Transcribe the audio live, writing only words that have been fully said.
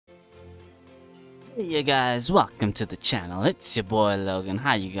Hey you guys, welcome to the channel. It's your boy Logan.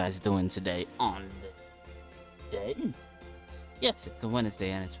 How you guys doing today on the day? Yes, it's a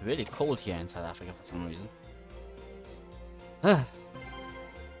Wednesday and it's really cold here in South Africa for some reason. I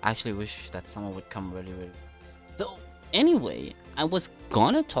actually wish that summer would come really. So anyway, I was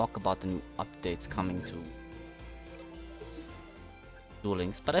gonna talk about the new updates coming to Duel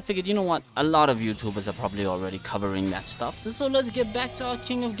Links, but I figured, you know what, a lot of YouTubers are probably already covering that stuff, so let's get back to our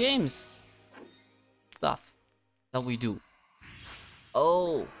King of Games stuff that we do.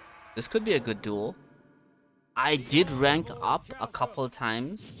 Oh, this could be a good duel. I did rank up a couple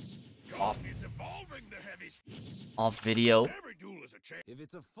times off video.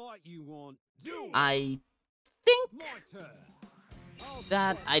 I think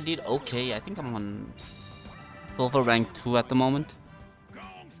that I did okay. I think I'm on silver rank 2 at the moment.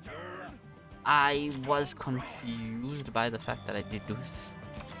 I was confused by the fact that I did do this.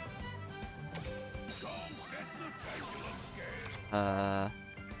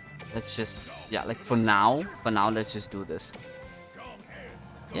 Let's just, yeah, like for now, let's just do this.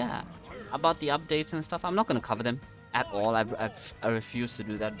 Yeah, about the updates and stuff, I'm not gonna cover them at all. I refuse to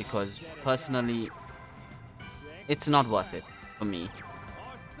do that because personally, it's not worth it for me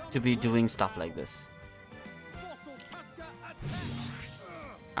to be doing stuff like this.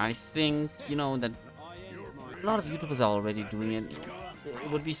 I think, you know, that a lot of YouTubers are already doing it.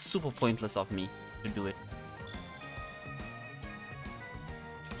 It would be super pointless of me to do it.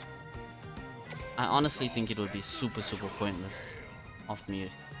 I honestly think it would be super pointless of me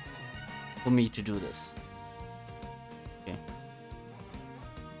for me to do this. Okay.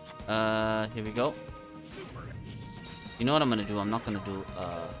 Here we go. You know what I'm gonna do? I'm not gonna do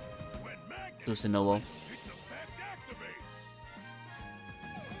Susanoo.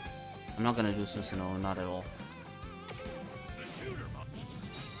 I'm not gonna do Susanoo, not at all.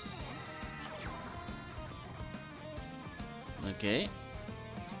 Okay.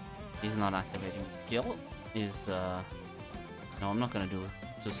 He's not activating the skill. No, I'm not gonna do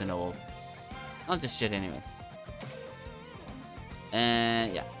Susanoo. Not just yet anyway.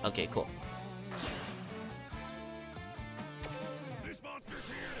 Yeah, okay, cool.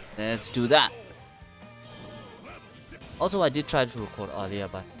 Let's do that. Also, I did try to record earlier,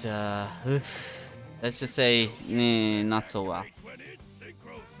 but let's just say, not so well.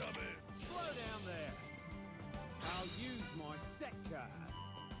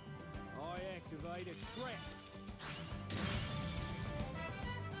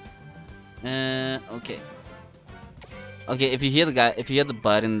 Okay. Okay, if you hear the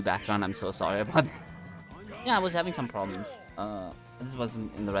bird in the background, I'm so sorry about that. Yeah, I was having some problems. I just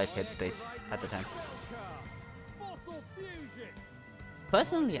wasn't in the right headspace at the time.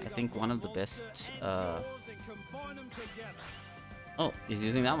 Personally, I think one of the best, oh, he's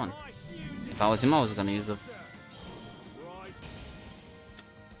using that one. If I was him, I was gonna use the...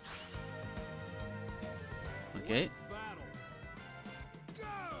 Okay.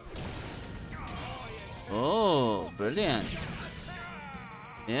 Oh, brilliant.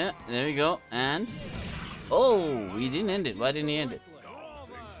 Yeah, there we go. And... oh, he didn't end it. Why didn't he end it?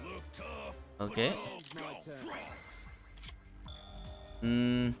 Okay.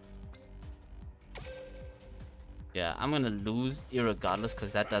 Yeah, I'm gonna lose irregardless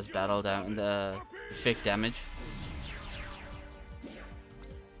because that does battle down the fake damage.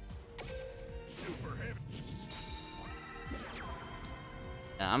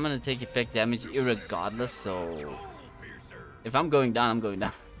 Yeah, I'm gonna take effect damage irregardless, so if I'm going down, I'm going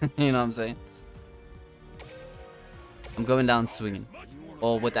down. You know what I'm saying? I'm going down swinging,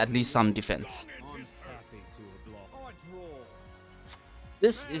 or with at least some defense.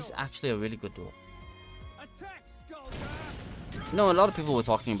 This is actually a really good duel. You know, a lot of people were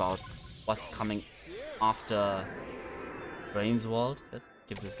talking about what's coming after Brains World. Let's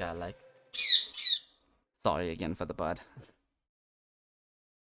give this guy a like. Sorry again for the bird.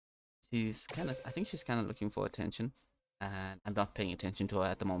 She's kind of, I think she's kind of looking for attention, and I'm not paying attention to her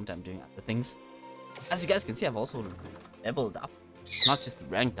at the moment. I'm doing other things. As you guys can see, I've also leveled up, not just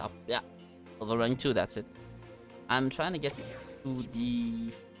ranked up. Yeah, over rank 2, that's it. I'm trying to get to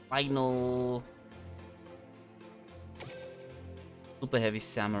the final super heavy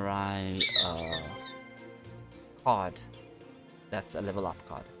samurai card. That's a level up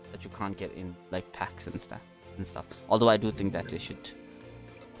card that you can't get in like packs and stuff. Although I do think that they should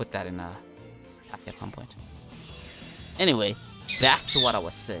put that in a pack at some point. Anyway, back to what I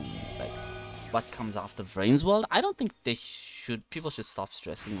was saying. Like, what comes after Brains World? I don't think they should. People should stop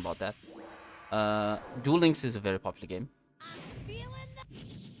stressing about that. Duel Links is a very popular game.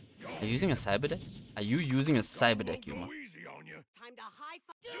 Are you using a cyber deck? Are you using a cyber deck, Yuma?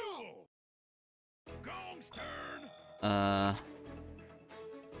 Gong's turn.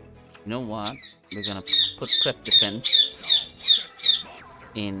 You know what? We're gonna put prep defense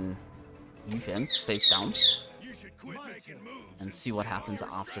in defense face down You should quit making moves and see what happens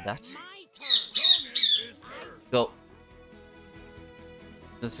after that. Gong ends his turn. Go.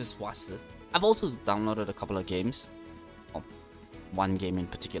 Let's just watch this. I've also downloaded a couple of games. Oh, one game in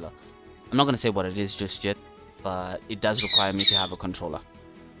particular. I'm not gonna say what it is just yet, but it does require me to have a controller.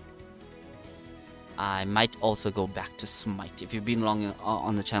 I might also go back to Smite. If you've been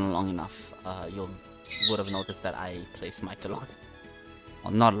on the channel long enough, you would have noticed that I play Smite a lot.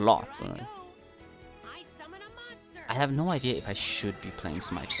 Well, not a lot, but I have no idea if I should be playing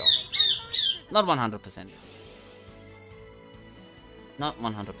Smite though. Not 100%. Not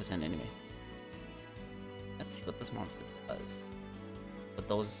 100% anyway. Let's see what this monster does. But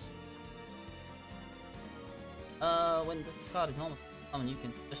those... when this card is almost common, you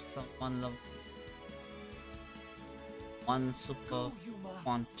can push one level. One super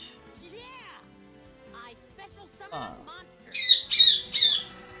quant.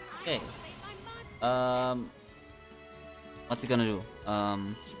 Okay. What's it gonna do?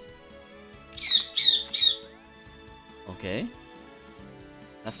 Okay.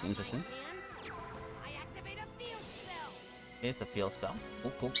 That's interesting. Okay, it's a field spell.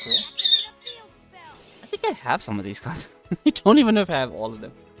 Cool, cool, cool. I think I have some of these cards. I don't even know if I have all of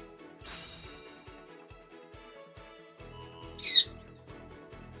them.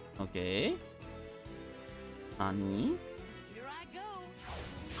 Okay. Nani?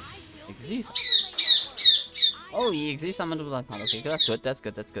 Exist. Oh, he exists summoned to Black Card. Okay, that's good, that's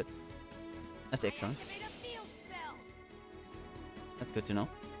good, that's good. That's excellent. That's good to know.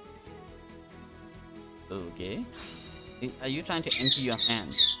 Okay. Are you trying to empty your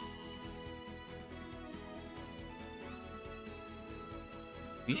hand?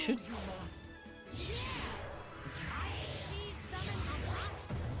 You should.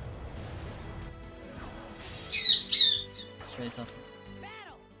 Say something.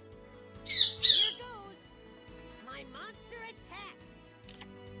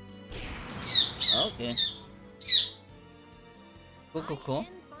 Okay. Cool, cool, cool.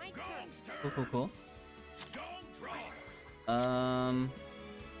 Cool, cool, cool.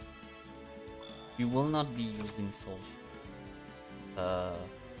 You will not be using Soul.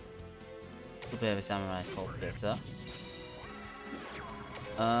 Super Heavy Samurai Soul Piercer.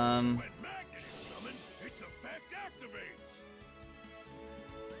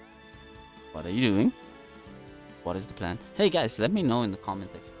 What are you doing? What is the plan? Hey guys, let me know in the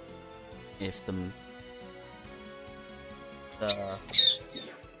comments if the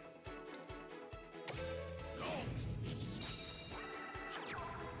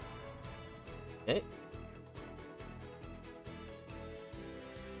okay.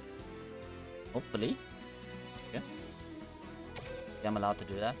 Hopefully. Okay. Yeah, I'm allowed to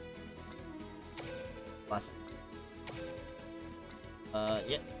do that. Awesome. Yeah,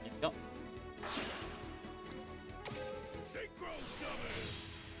 there you go.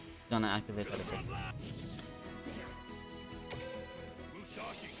 Gonna activate that effect.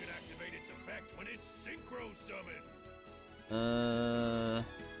 Musashi can activate its effect when it's synchro summoned.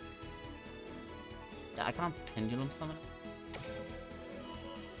 Yeah, I can't pendulum summon.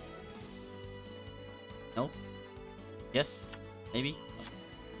 No. Yes. Maybe.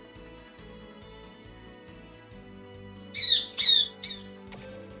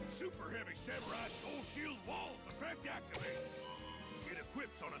 Super Heavy Samurai Soul Shield Walls effect activates. It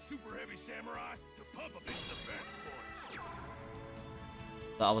equips on a Super Heavy Samurai to pump up its defense points.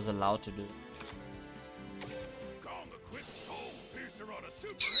 So I was allowed to do. Gong equips Soul Piercer on a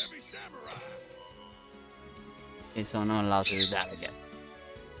Super Heavy Samurai. Okay, so I'm not allowed to do that again.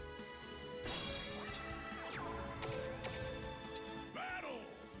 Battle.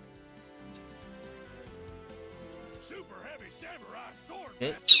 Super Heavy Samurai Sword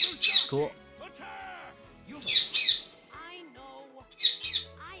Okay, Master Musashi. cool. Attack! I know.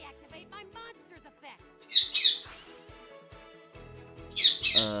 I activate my monster's effect.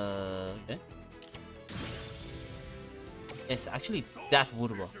 Okay. Yes, actually, that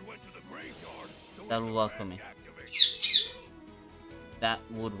would work. That would work for me. That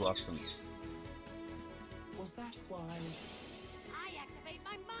would work for me. Was that wise? I activate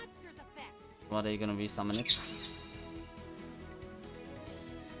my monster's effect. What are you gonna resummon it?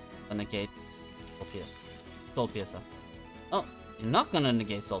 Negate Soul Piercer. Soul Piercer. Oh, you're not gonna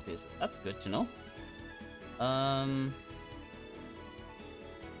negate Soul Piercer. That's good to know. What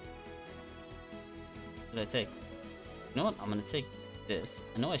should I take? You know what? I'm gonna take this.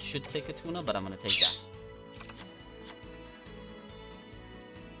 I know I should take a tuner, but I'm gonna take that.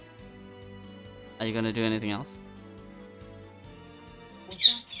 Are you gonna do anything else? Was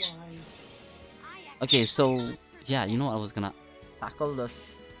that wise? Okay, so yeah, you know, I was gonna tackle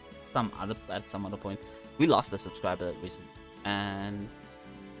this at some other point. We lost a subscriber recently, and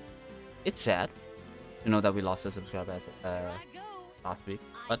it's sad to know that we lost a subscriber last week.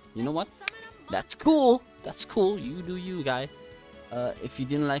 But you know what? That's cool. That's cool. You do you, guy. If you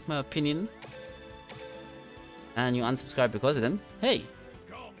didn't like my opinion and you unsubscribe because of them, hey,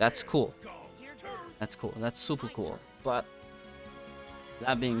 that's cool. That's cool. That's super cool. But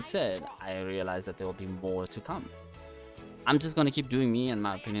that being said, I realize that there will be more to come. I'm just gonna keep doing me, and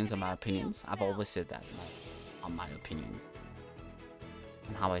my opinions are my opinions. I've always said that are my opinions,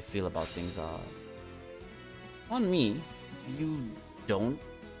 and how I feel about things are on me. If you don't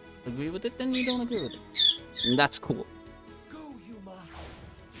agree with it, then you don't agree with it, and that's cool. Go, Yuma.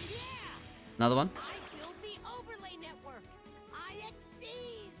 Another one. I built the overlay network. IXC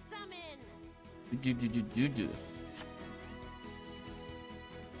summon. Do.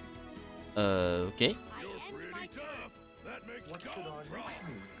 Okay. I You're end my pretty turn. tough. That makes What should Gong our proud. next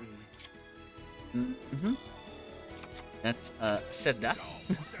move be? Mm-hmm. Let's set that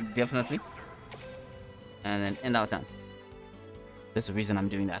Gong definitely, monster. and then end our turn. There's a reason I'm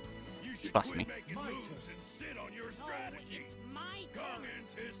doing that. You should Trust quit me. making moves and sit on your Oh, strategy. it's my Gong turn.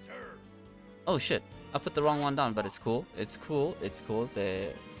 ends his turn. Oh shit! I put the wrong one down, but it's cool. It's cool. It's cool. The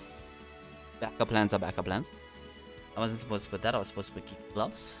backup plans are backup plans. I wasn't supposed to put that. I was supposed to put kick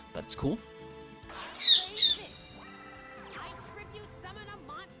gloves, but it's cool. Play this. I tribute summon a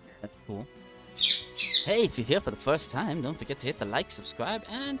monster. That's cool. Hey, if you're here for the first time, don't forget to hit the like, subscribe,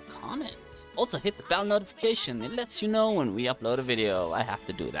 and comment. Also hit the bell notification. It lets you know when we upload a video. I have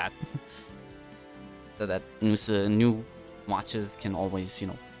to do that. So that new watchers can always, you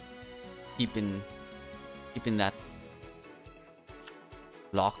know, keep in that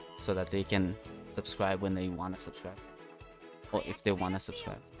locked so that they can subscribe when they want to subscribe. Or if they want to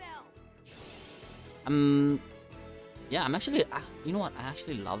subscribe. Spell. Yeah, I'm actually, you know what, I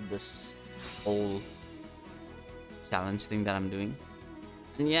actually love this whole challenge thing that I'm doing.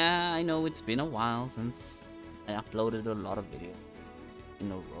 And yeah, I know it's been a while since I uploaded a lot of videos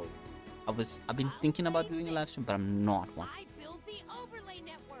in a row. I've been thinking about doing a live stream, but I'm not one. I built the overlay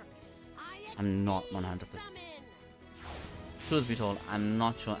network. I'm not IXC 100%. summon. Truth be told, I'm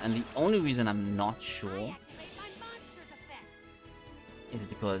not sure, and the only reason I'm not I sure activate my monster's effect. is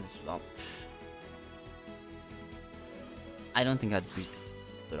because, well, I don't think I'd be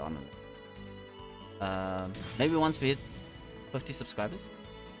good on it. Maybe once we hit 50 subscribers.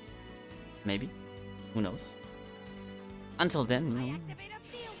 Maybe. Who knows? Until then, you I know. activate a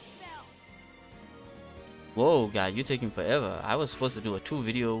field spell. Whoa, guy, you're taking forever. I was supposed to do a two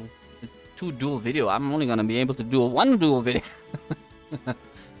dual video. I'm only gonna be able to do one dual video.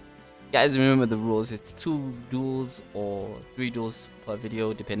 Guys, remember the rules. It's 2 duels or 3 duels per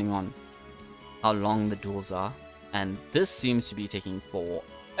video, depending on how long the duels are. And this seems to be taking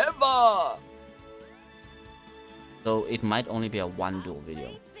forever. So it might only be a 1 duel video.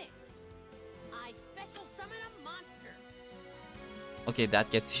 Play this. I special summon a monster. Okay, that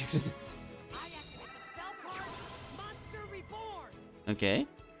gets you to this. I activate the spell card Monster Reborn. Okay.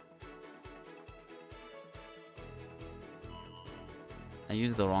 I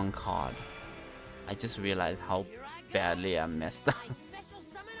used the wrong card. I just realized how Here I go. badly I messed up. I special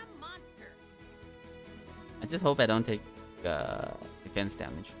summon a monster. I just hope I don't take defense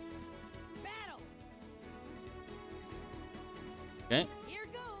damage. Battle. Okay. Here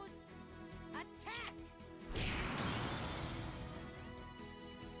goes. Attack.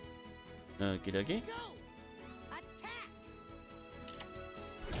 Okie dokie. Go. Attack.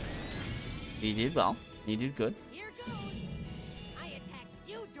 He did well. He did good. Here goes. I attack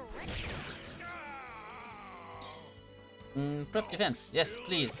you directly. Prep defense. Yes,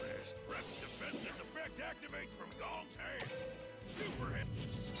 please. This prep defense's effect activates from Gong's hand. Super hit.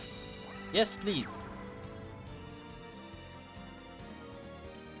 Yes, please.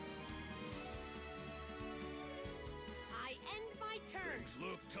 I end my turn. Things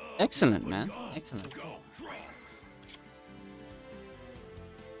look tough. Excellent, but man. Gong- Excellent. Gong draws.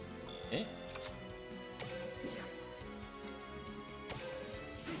 Okay.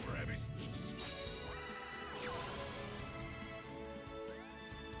 Super heavy.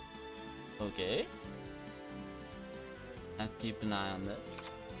 Okay. I have to keep an eye on that.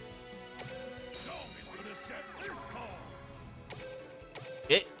 Gong is gonna set this call.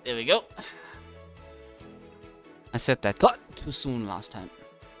 Okay, there we go. I set that clock too soon last time.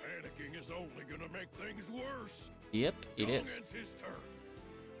 Panicking is only gonna make things worse. Yep, it Gong is. ends his turn.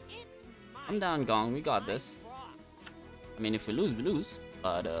 It's my Calm down, Gong. We got turn. this. I draw. I mean, if we lose, we lose.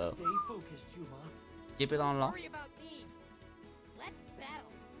 But Stay focused, Yuma. keep it on lock. Worry about me. Let's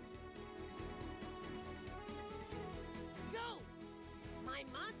battle. Go! My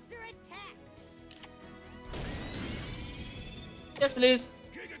monster attacked. Yes, please.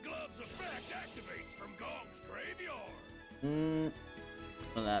 Giga Glove's effect activates from Gong's graveyard.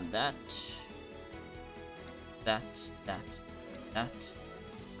 We'll add that. That.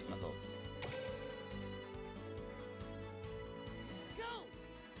 Another. Go!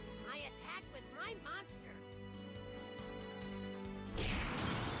 I attack with my monster.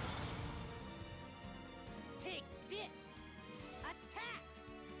 Take this. Attack.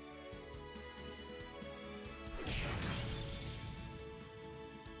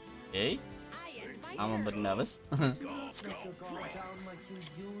 Okay. I end my I'm a bit turn. nervous. Gong, Let your Gong, guard drop. down like you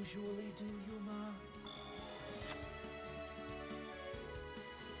usually do, Yuma.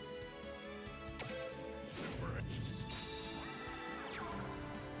 Super.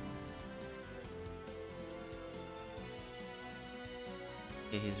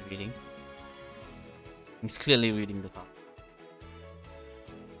 Okay, he's reading. He's clearly reading the card.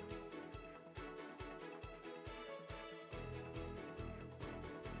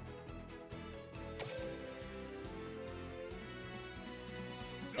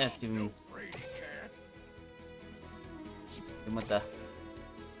 Let's give him, No Brady cat. give him what the.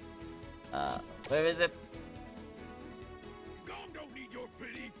 Where is it? Gong don't need your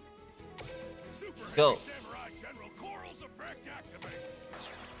pity. Super Go. Heavy Samurai General Coral's effect activates.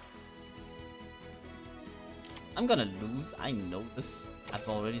 I'm gonna lose. I know this. I've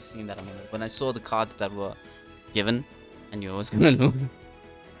already seen that. When I saw the cards that were given, I knew I was gonna lose.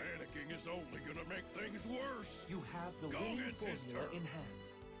 Panicking is only gonna make things worse. You have the Gong, winning it's his formula turn. in hand.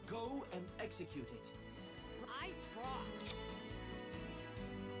 Go and execute it. I draw.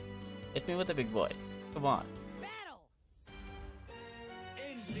 Hit me with a big boy. Come on. Battle.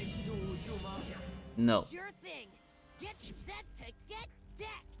 End this duel, Yuma. No. Sure thing. Get set to get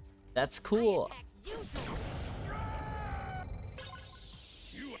decked. That's I cool. attack you two.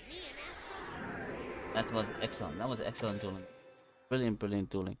 You Me and Astro. That was excellent. That was excellent dueling. Brilliant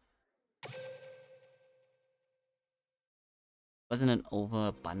dueling. Wasn't an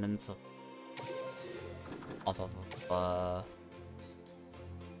overabundance of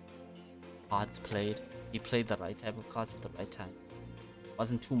cards played. He played the right type of cards at the right time.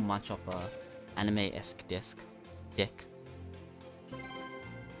 Wasn't too much of a anime-esque deck.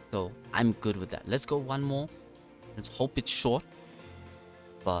 So I'm good with that. Let's go one more. Let's hope it's short.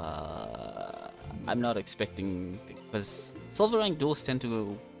 But I'm not expecting, because silver rank duels tend to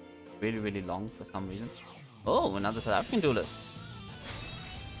go really long for some reason. Oh, another South African duelist.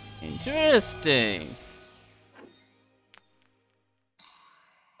 Interesting.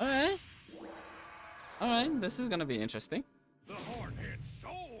 Alright, this is gonna be interesting. the heart and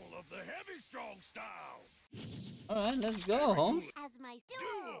soul of the heavy strong style. Alright, let's go, Holmes. As my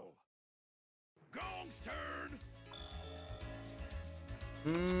Duel. Gong's turn.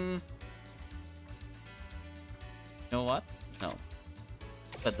 You know what? No.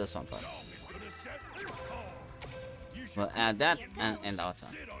 Put this one first. Gong is gonna set this call. You should We'll add that and end our turn.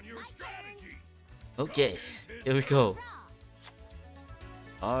 sit on your strategy. Okay, here we go.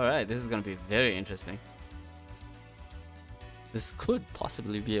 Alright, this is gonna be very interesting. This could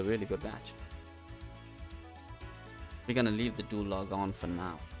possibly be a really good match. We're gonna leave the dual log on for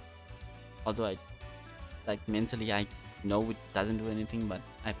now. Although I, like, mentally I know it doesn't do anything, but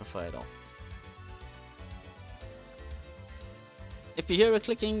I prefer it all. If you hear a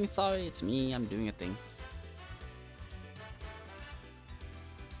clicking, sorry, it's me, I'm doing a thing.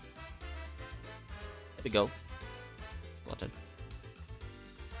 There we go. Sorted.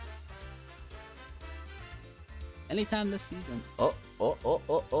 Anytime this season. Oh.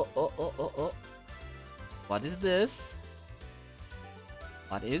 What is this?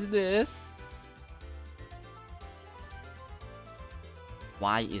 What is this?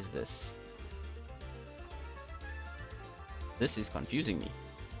 Why is this? This is confusing me.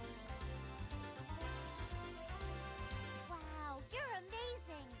 Wow, you're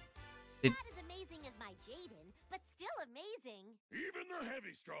amazing. Did- Not as amazing as my Jaden, but still amazing. Even the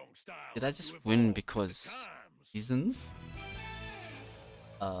heavy strong style. Did I has to just evolve win with the because times. reasons?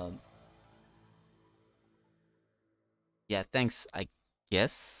 Yeah, thanks, I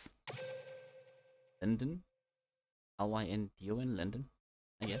guess. Linden? L-Y-N-D-O-N, Linden,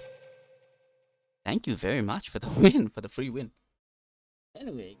 I guess. Thank you very much for the win, for the free win.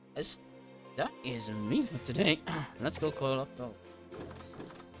 Anyway, guys, that is me for today. Let's go call up the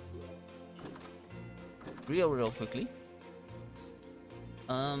real quickly.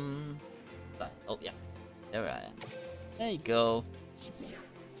 Oh yeah, there I am. There you go.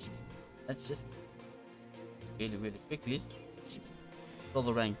 let's just really quickly.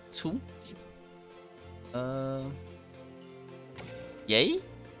 Silver rank 2. Yay?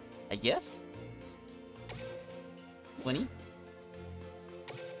 I guess. 20.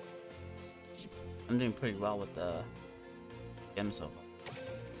 I'm doing pretty well with the gems so far.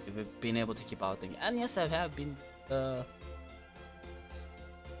 We've been able to keep our thing, and yes, I have been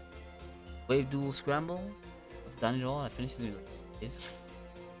wave duel scramble. I've done it all. I finished it in like days.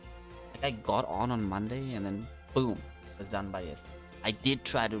 Like I got on Monday, and then boom, it was done by yesterday. I did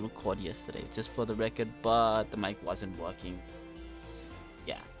try to record yesterday, just for the record, but the mic wasn't working.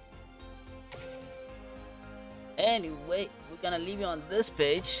 Yeah. Anyway, we're gonna leave you on this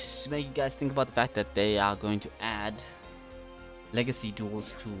page to make you guys think about the fact that they are going to add legacy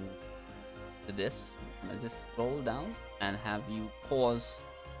duels to this. I'm gonna just scroll down and have you pause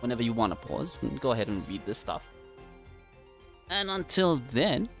whenever you want to pause. Go ahead and read this stuff. And until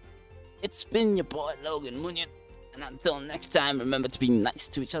then, it's been your boy Logan Munyon. And until next time, remember to be nice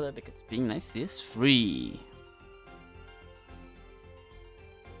to each other because being nice is free.